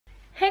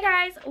Hey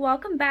guys,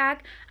 welcome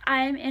back.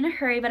 I'm in a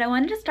hurry, but I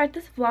wanted to start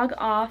this vlog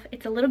off.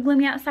 It's a little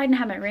gloomy outside and I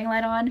have my ring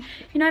light on.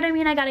 You know what I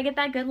mean? I gotta get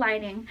that good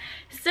lighting.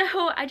 So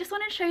I just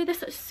wanted to show you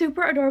this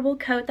super adorable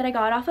coat that I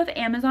got off of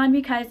Amazon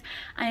because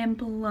I am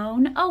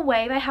blown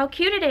away by how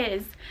cute it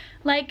is.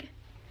 Like,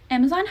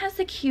 Amazon has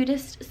the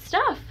cutest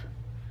stuff.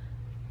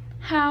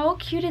 How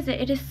cute is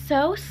it? It is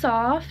so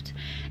soft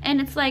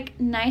and it's like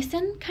nice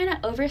and kind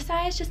of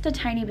oversized, just a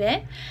tiny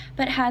bit,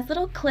 but it has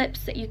little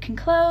clips that you can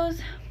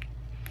close.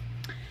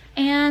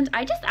 And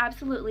I just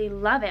absolutely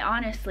love it,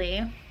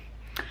 honestly.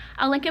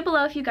 I'll link it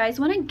below if you guys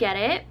want to get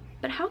it.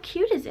 But how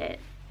cute is it?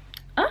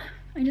 Oh,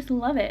 I just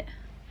love it.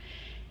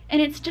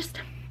 And it's just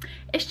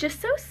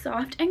so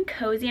soft and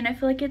cozy, and I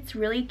feel like it's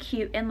really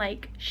cute and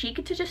like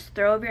chic to just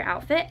throw over your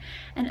outfit,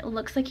 and it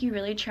looks like you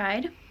really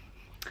tried.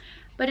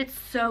 But it's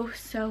so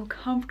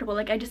comfortable.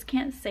 Like, I just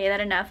can't say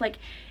that enough. Like,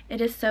 it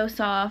is so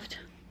soft.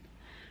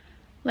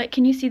 Like,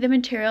 can you see the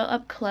material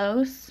up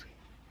close?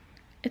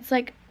 It's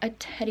like a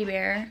teddy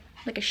bear,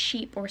 like a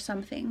sheep or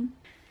something.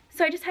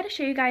 So I just had to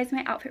show you guys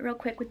my outfit real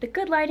quick with the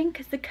good lighting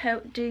because the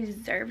coat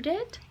deserved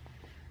it.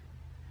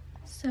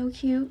 So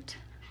cute.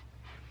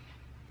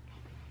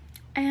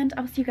 And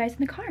I'll see you guys in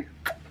the car.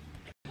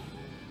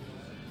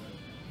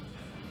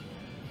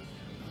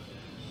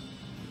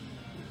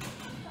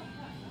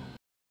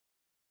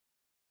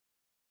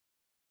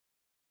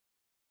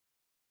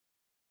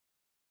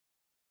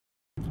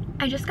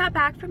 I just got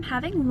back from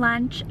having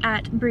lunch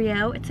at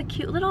Brio. It's a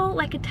cute little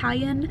like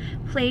Italian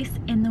place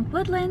in the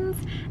Woodlands,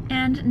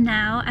 and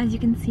now, as you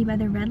can see by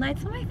the red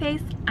lights on my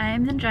face, I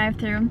am in the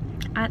drive-thru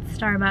at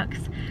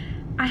Starbucks.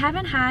 I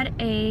haven't had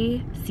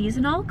a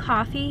seasonal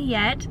coffee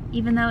yet,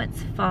 even though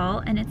it's fall,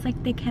 and it's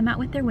like they came out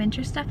with their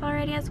winter stuff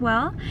already as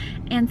well.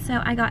 And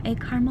so I got a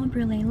caramel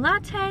brulee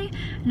latte,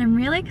 and I'm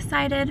really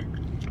excited.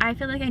 I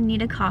feel like I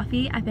need a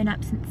coffee. I've been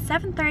up since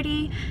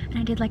 7:30 and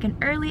I did like an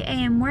early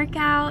AM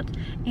workout,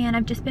 and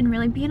I've just been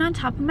really being on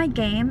top of my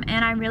game,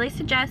 and I really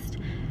suggest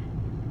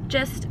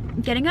just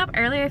getting up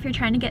earlier if you're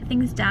trying to get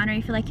things done or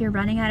you feel like you're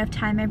running out of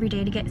time every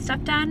day to get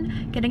stuff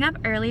done. Getting up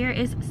earlier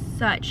is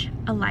such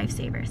a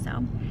lifesaver.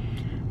 So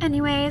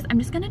anyways, I'm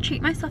just gonna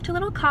treat myself to a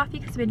little coffee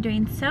because I've been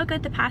doing so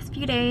good the past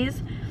few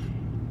days.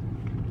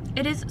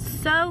 It is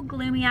so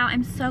gloomy out.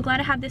 I'm so glad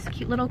I have this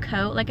cute little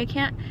coat. Like, I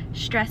can't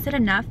stress it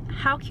enough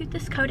how cute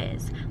this coat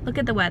is. Look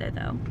at the weather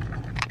though.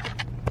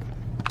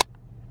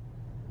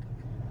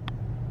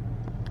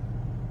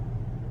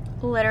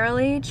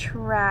 Literally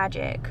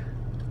tragic.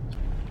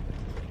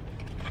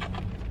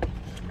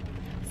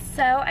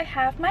 So I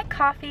have my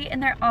coffee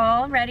and they're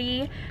all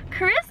ready.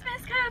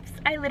 Christmas cups!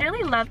 I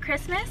literally love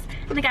Christmas.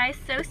 And the guy is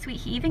so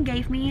sweet. He even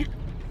gave me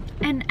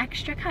an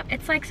extra cup.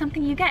 It's like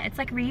something you get. It's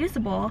like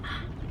reusable.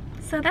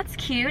 So that's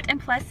cute, and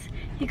plus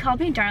he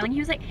called me darling. He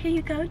was like, here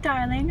you go,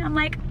 darling. I'm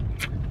like,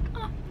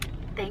 oh,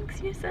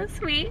 thanks, you're so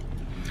sweet.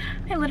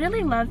 I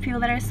literally love people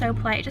that are so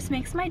polite. It just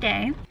makes my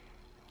day.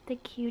 The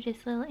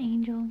cutest little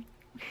angel.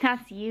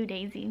 That's you,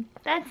 Daisy.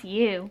 That's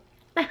you.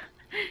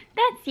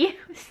 That's you.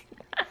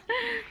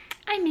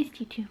 I missed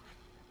you too.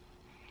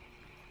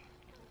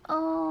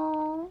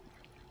 Oh,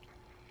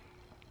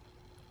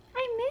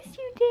 I miss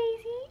you,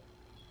 Daisy.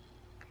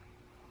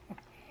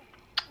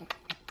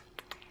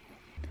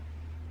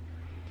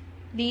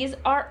 These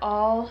are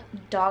all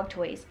dog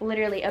toys,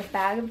 literally a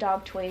bag of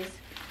dog toys.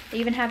 They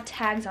even have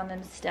tags on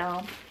them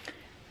still.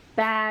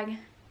 Bag,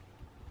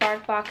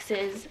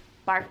 BarkBoxes,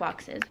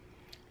 BarkBoxes.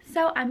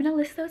 So I'm gonna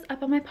list those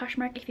up on my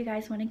Poshmark if you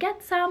guys wanna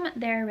get some.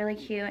 They're really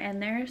cute,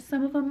 and there's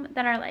some of them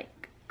that are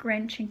like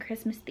Grinch and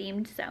Christmas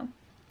themed, so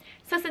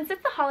since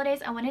it's the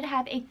holidays, I wanted to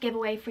have a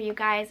giveaway for you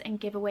guys and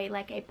give away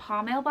like a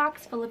Pawmail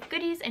box full of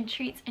goodies and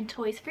treats and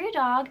toys for your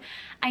dog.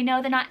 I know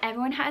that not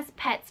everyone has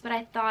pets, but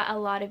I thought a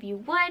lot of you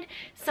would.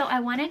 So I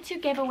wanted to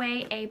give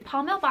away a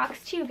Pawmail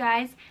box to you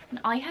guys,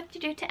 and all you have to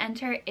do to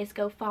enter is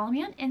go follow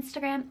me on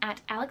Instagram at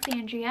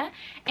Alexandria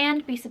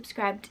and be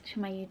subscribed to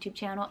my YouTube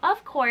channel,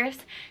 of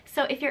course.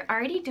 So if you're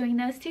already doing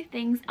those two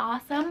things,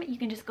 awesome. You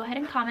can just go ahead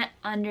and comment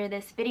under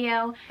this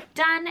video,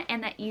 done,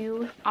 and that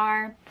you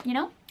are, you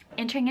know,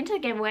 entering into the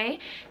giveaway.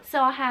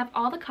 So I'll have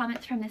all the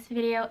comments from this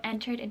video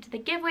entered into the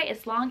giveaway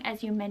as long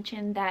as you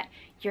mention that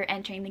you're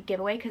entering the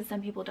giveaway, because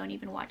some people don't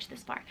even watch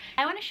this far.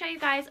 I want to show you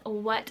guys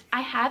what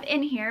I have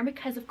in here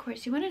because of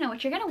course you want to know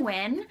what you're gonna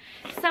win.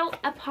 So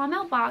a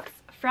Pawmail box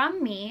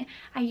from me.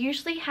 I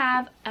usually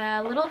have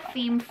a little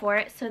theme for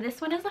it, so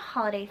this one is a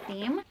holiday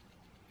theme.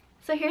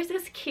 So here's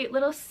this cute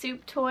little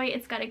soup toy.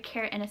 It's got a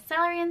carrot and a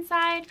celery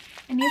inside.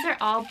 And these are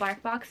all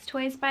BarkBox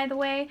toys, by the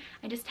way.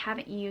 I just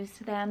haven't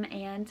used them,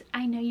 and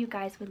I know you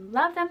guys would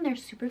love them. They're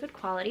super good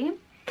quality.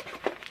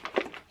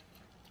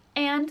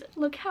 And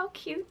look how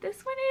cute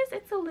this one is.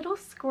 It's a little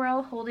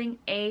squirrel holding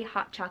a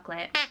hot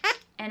chocolate,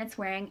 and it's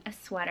wearing a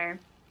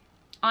sweater.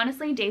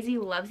 Honestly, Daisy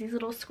loves these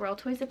little squirrel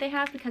toys that they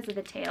have because of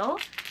the tail.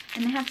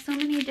 And they have so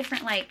many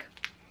different like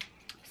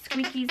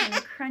squeakies and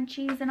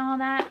crunchies and all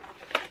that.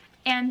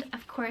 And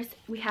of course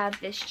we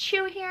have this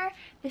chew here.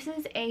 This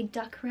is a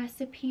duck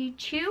recipe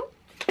chew.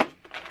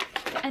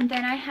 And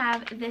then I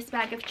have this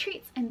bag of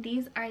treats, and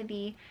these are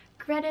the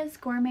Greta's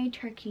Gourmet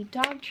Turkey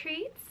Dog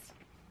Treats.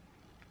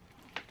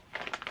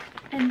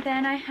 And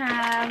then I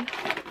have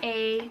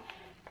a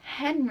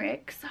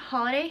Henrik's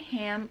Holiday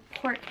Ham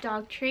Pork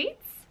Dog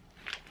Treats.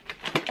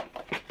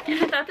 And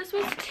I thought this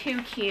was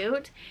too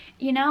cute.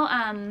 You know,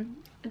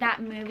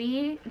 that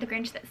movie, The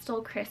Grinch That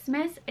Stole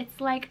Christmas, it's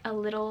like a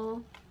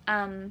little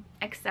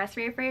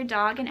accessory for your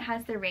dog, and it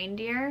has the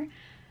reindeer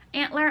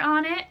antler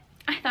on it.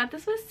 I thought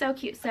this was so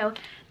cute. So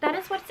that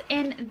is what's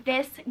in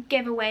this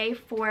giveaway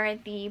for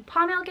the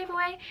Pawmail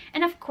giveaway.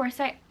 And of course,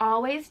 I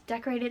always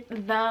decorate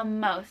it the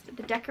most.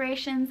 The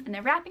decorations and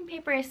the wrapping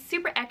paper is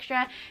super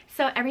extra,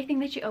 so everything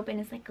that you open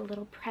is like a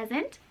little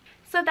present.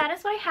 So that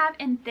is what I have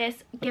in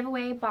this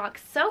giveaway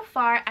box so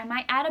far. I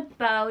might add a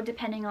bow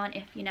depending on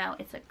if, you know,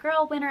 it's a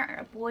girl winner or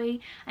a boy.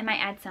 I might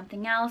add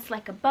something else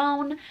like a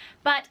bone.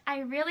 But I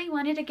really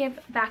wanted to give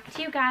back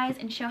to you guys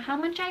and show how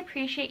much I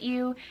appreciate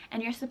you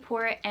and your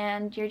support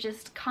and your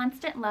just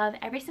constant love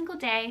every single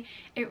day.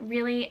 It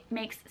really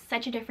makes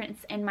such a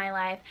difference in my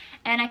life.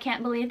 And I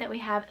can't believe that we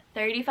have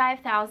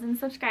 35,000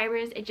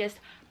 subscribers. It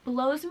just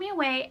blows me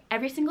away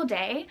every single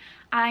day.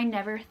 I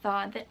never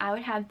thought that I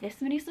would have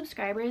this many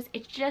subscribers.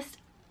 It's just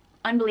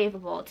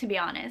unbelievable, to be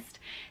honest.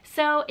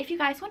 So if you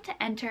guys want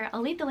to enter,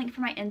 I'll leave the link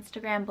for my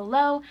Instagram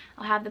below.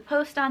 I'll have the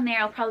post on there.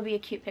 It'll probably be a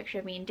cute picture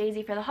of me and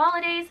Daisy for the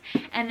holidays,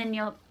 and then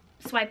you'll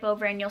swipe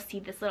over and you'll see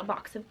this little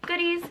box of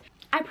goodies.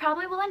 I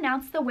probably will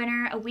announce the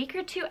winner a week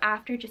or two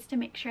after, just to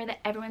make sure that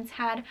everyone's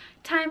had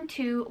time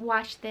to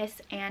watch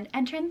this and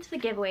enter into the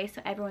giveaway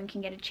so everyone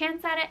can get a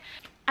chance at it.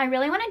 I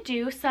really want to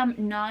do some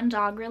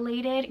non-dog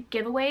related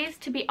giveaways,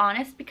 to be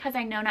honest, because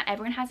I know not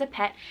everyone has a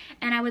pet,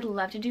 and I would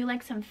love to do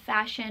like some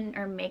fashion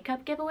or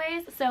makeup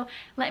giveaways. So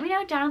let me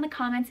know down in the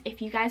comments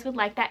if you guys would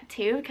like that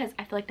too, because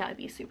I feel like that would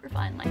be super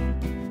fun.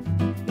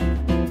 Like,